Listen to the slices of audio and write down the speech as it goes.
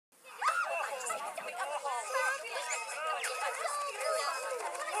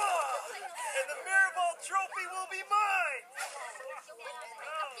baby will be mine!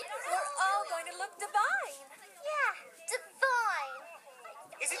 We're all going to look divine. Yeah, divine.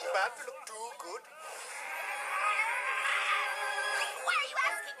 Is it bad to look too good? Why are you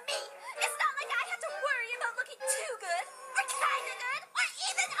asking me? It's not like I have to worry about looking too good, or kinda good, or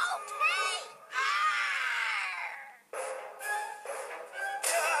even okay.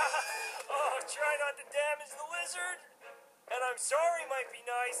 Oh, try not to damage the lizard. And I'm sorry might be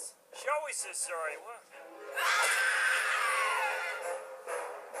nice. She always says sorry. What?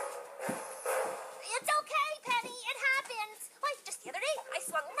 It's okay, Penny. It happens. Why, just the other day, I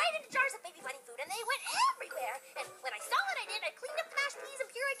swung right into jars of baby bunny food, and they went everywhere. And when I saw what I did, I cleaned up the mashed peas and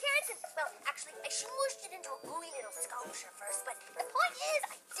pureed carrots, and, well, actually, I smooshed it into a gooey little sculpture first. But the point is,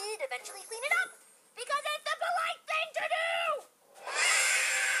 I did eventually clean it up, because it's the polite thing to do!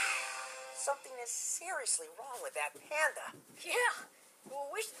 Something is seriously wrong with that panda. Yeah.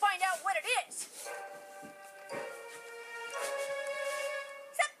 Well, we should find out what it is.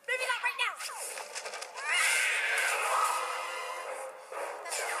 Except maybe not right now.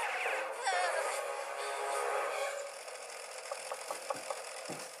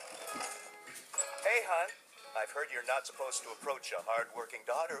 Hey, hon. I've heard you're not supposed to approach a hard-working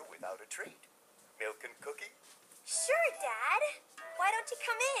daughter without a treat. Milk and cookie? Sure, Dad. Why don't you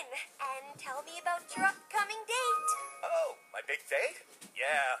come in and tell me about your upcoming date? Oh, my big date?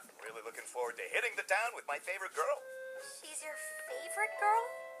 Yeah, really looking forward to hitting the town with my favorite girl. She's your favorite girl?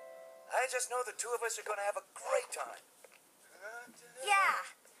 I just know the two of us are going to have a great time. Yeah,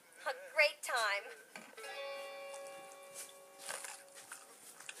 a great time.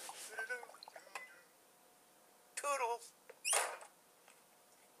 Toodles.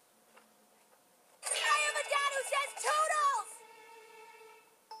 I am a dad who says toodles!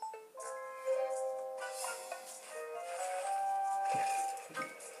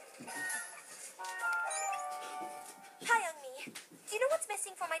 Hi, young me. Do you know what's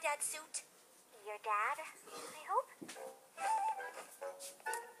missing for my dad's suit? Your dad, I hope?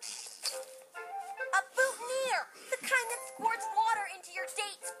 A boutonniere! The kind that squirts water into your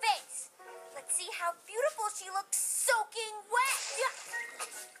date's face. Let's see how beautiful she looks soaking wet.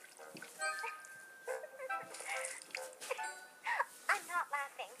 I'm not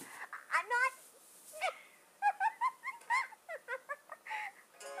laughing. I'm not...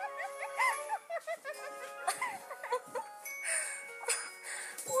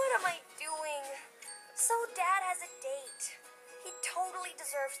 What am I doing? So Dad has a date. He totally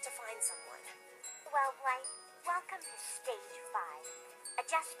deserves to find someone. Well, Blythe, welcome to stage 5.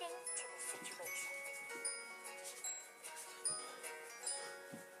 Adjusting to the situation.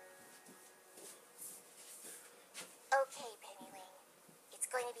 Okay, Pennywing. It's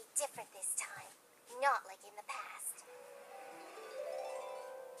going to be different this time. Not like in the past.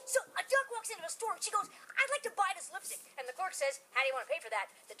 So a duck walks into a store and she goes, "I'd like to buy this lipstick." And the clerk says, "How do you want to pay for that?"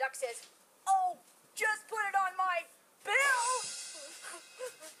 The duck says, "Oh, just put it on my bill."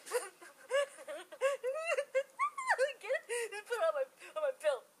 Get it? Just put it on my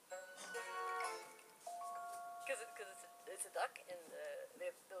bill. Because it's a duck and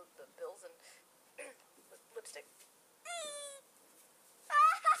they have the bills and lipstick.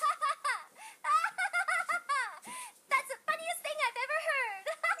 That's the funniest thing I've ever heard.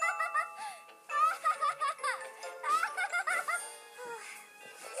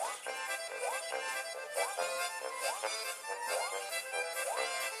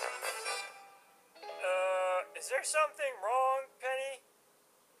 Is there something wrong, Penny?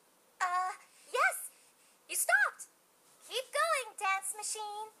 Yes. You stopped. Keep going, dance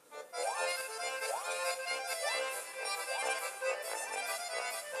machine.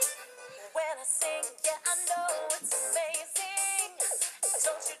 When I sing, yeah, I know it's amazing.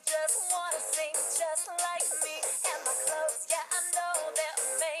 Don't you just want to sing just like me? And my clothes, yeah, I know they're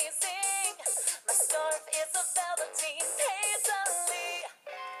amazing. My scarf is a velveteen paisley.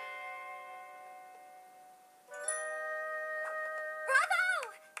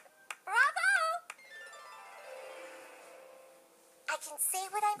 Bravo! Bravo! I can say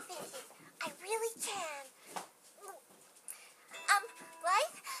what I'm thinking. I really can.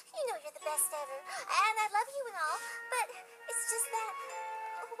 Blythe, you know you're the best ever, and I love you and all, but it's just that,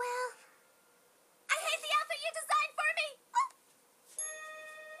 well, I hate the outfit you designed for me!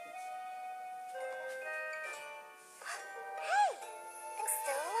 Hey, I'm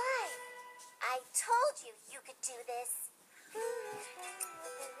still alive. I told you you could do this.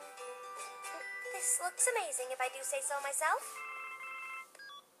 This looks amazing if I do say so myself.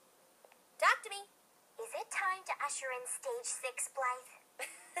 Talk to me. Is it time to usher in stage 6, Blythe?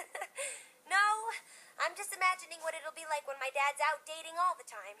 No, I'm just imagining what it'll be like when my dad's out dating all the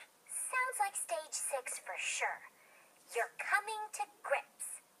time. sounds like stage 6 for sure. You're coming to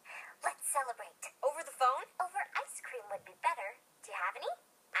grips. Let's celebrate. Over the phone? Over ice cream would be better. Do you have any?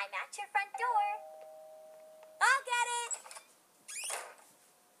 I'm at your front door. I'll get it.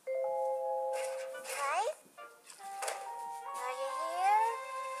 Guys? Are you here?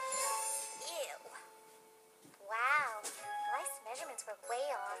 Ew. Wow. Life's measurements were way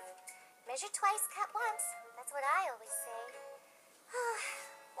off. Measure twice, cut once. That's what I always say.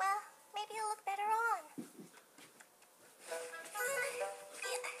 Well, maybe it'll look better on.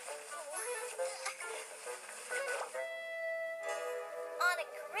 On a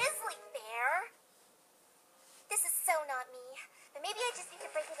grizzly bear? This is so not me. But maybe I just need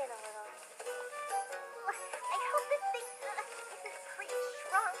to break it in a little. I hope this thing isn't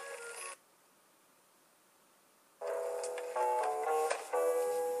pre-shrunk.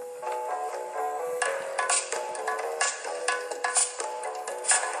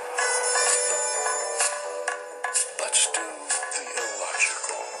 Let's do the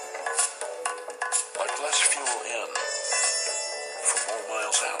illogical. Like less fuel in for more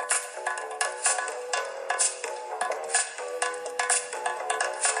miles out.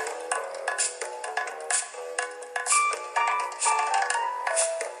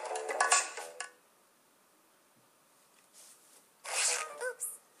 Oops.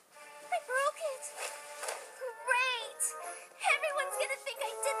 I broke it. Great. Everyone's gonna think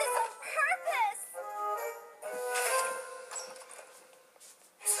I did this on purpose.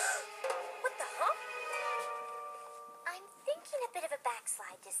 What the huh? I'm thinking a bit of a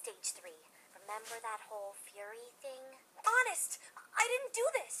backslide to stage 3. Remember that whole fury thing? Honest, I didn't do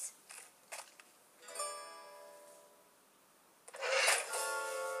this.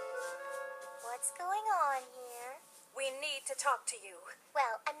 What's going on here? We need to talk to you.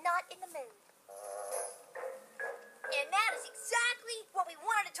 Well, I'm not in the mood. And that is exactly what we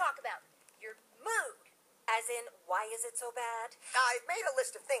wanted to talk about. Your mood. As in, why is it so bad? I've made a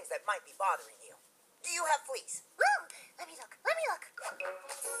list of things that might be bothering you. Do you have fleas? Woo! Let me look. Let me look.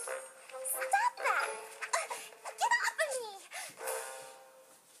 Stop that! Get off of me!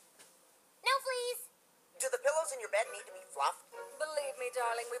 No, please. Do the pillows in your bed need to be fluffed? Believe me,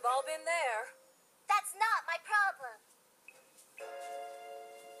 darling, we've all been there. That's not my problem.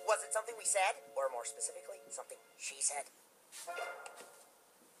 Was it something we said? Or more specifically, something she said?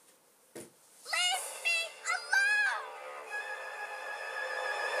 Leave me alone!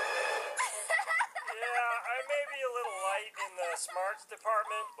 Yeah, I may be a little light in the smarts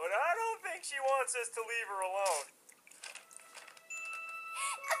department, but I don't think she wants us to leave her alone.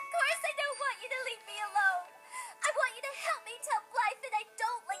 Of course I don't want you to leave me alone. I want you to help me tell Blythe that I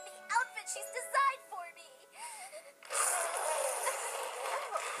don't like the outfit she's designed for me.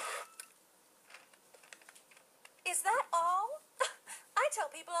 Is that all? I tell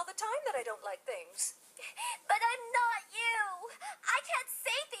people all the time that I don't like things. But I'm not you. I can't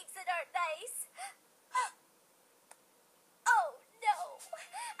say things that aren't nice. Oh, no.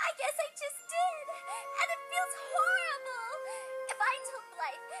 I guess I just did. And it feels horrible. If I told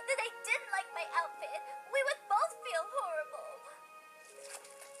Blythe that I didn't like my outfit, we would both feel horrible.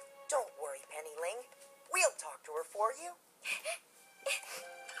 Don't worry, Penny Ling. We'll talk to her for you.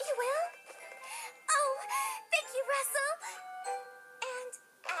 You will? Oh, thank you, Russell. And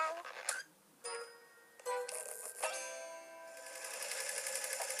Al.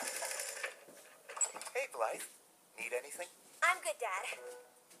 Hey, Blythe. Need anything? I'm good, Dad.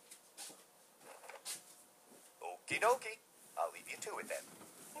 Okie dokie. I'll leave you to it then.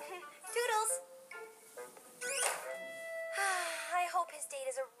 Toodles. I hope his date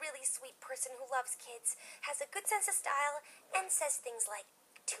is a really sweet person who loves kids, has a good sense of style, and says things like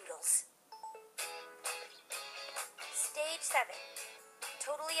toodles. Stage 7.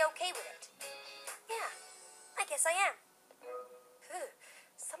 Totally okay with it. Yeah, I guess I am.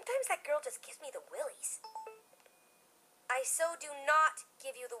 Sometimes that girl just gives me the willies. I so do not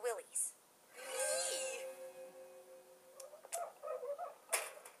give you the willies.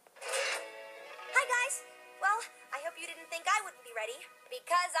 Hi, guys. Well, I hope you didn't think I wouldn't be ready,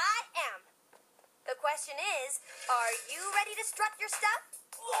 because I am. The question is, are you ready to strut your stuff?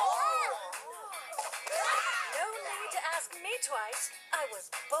 No need to ask me twice. I was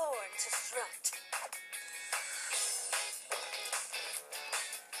born to strut.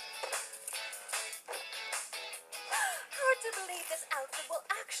 Hard to believe this outfit will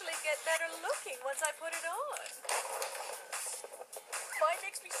actually get better looking once I put it on. Mine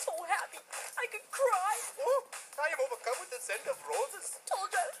makes me so happy. I could cry. Oh, I am overcome with the scent of roses. Told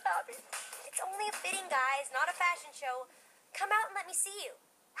you I was happy. It's only a fitting, guys, not a fashion show. Come out and let me see you.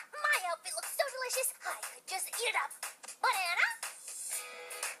 My outfit looks so delicious, I could just eat it up. Banana?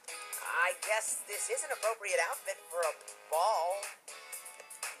 I guess this is an appropriate outfit for a ball.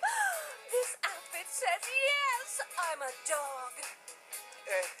 This outfit says yes! I'm a dog.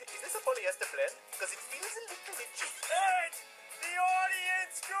 Is this a polyester blend? Because it feels a little itchy. And the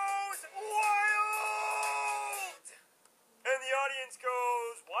audience goes wild! And the audience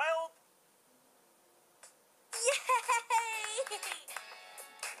goes wild? Yay!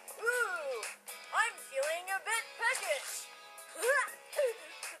 Ooh, I'm feeling a bit peckish.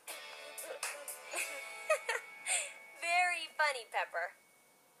 Very funny, Pepper.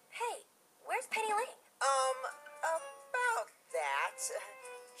 Hey, where's Penny Ling? About that.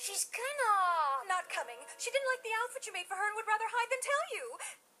 She's kinda... Not coming. She didn't like the outfit you made for her and would rather hide than tell you.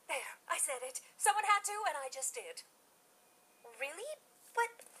 There, I said it. Someone had to, and I just did. Really? But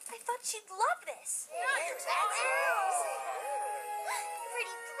I thought she'd love this.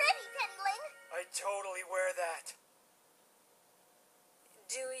 Pretty, Penny Ling. I totally wear that.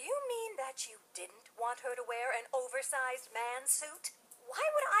 Do you mean that you didn't want her to wear an oversized man suit? Why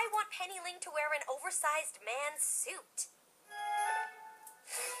would I want Penny Ling to wear an oversized man suit?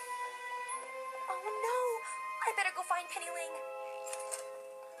 Oh no! I better go find Penny Ling.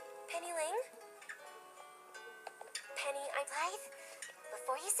 Penny Ling? Penny, I'm... Blythe,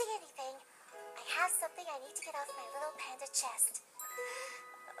 before you say anything, I have something I need to get off my little panda chest.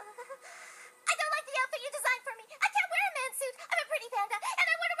 I don't like the outfit you designed for me. I can't wear a man suit. I'm a pretty panda, and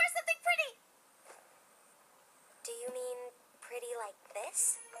I want to wear something pretty. Do you mean pretty like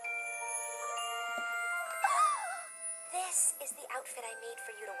this? This is the outfit I made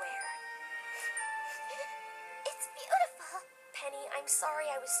for you to wear. It's beautiful. Penny, I'm sorry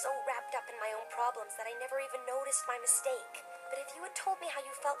I was so wrapped up in my own problems that I never even noticed my mistake. But if you had told me how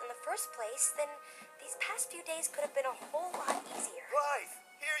you felt in the first place, then these past few days could have been a whole lot easier. Blythe,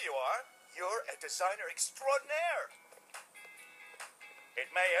 here you are. You're a designer extraordinaire. It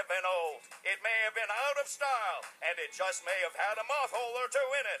may have been old, it may have been out of style, and it just may have had a moth hole or two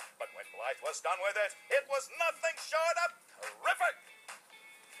in it. But when Blythe was done with it, it was nothing short of terrific.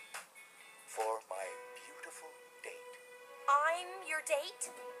 For my beautiful date. I'm your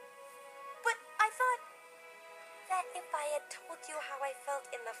date? But I thought that if I had told you how I felt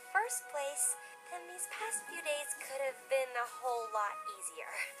in the first place, then these past few days could have been a whole lot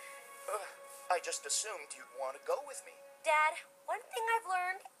easier. I just assumed you'd want to go with me. Dad, one thing I've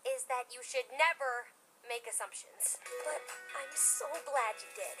learned is that you should never make assumptions. But I'm so glad you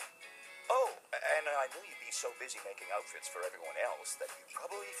did. Oh, and I knew you'd be so busy making outfits for everyone else that you'd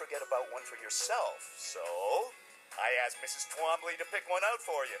probably forget about one for yourself. So, I asked Mrs. Twombly to pick one out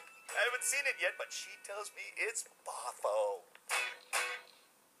for you. I haven't seen it yet, but she tells me it's boffo.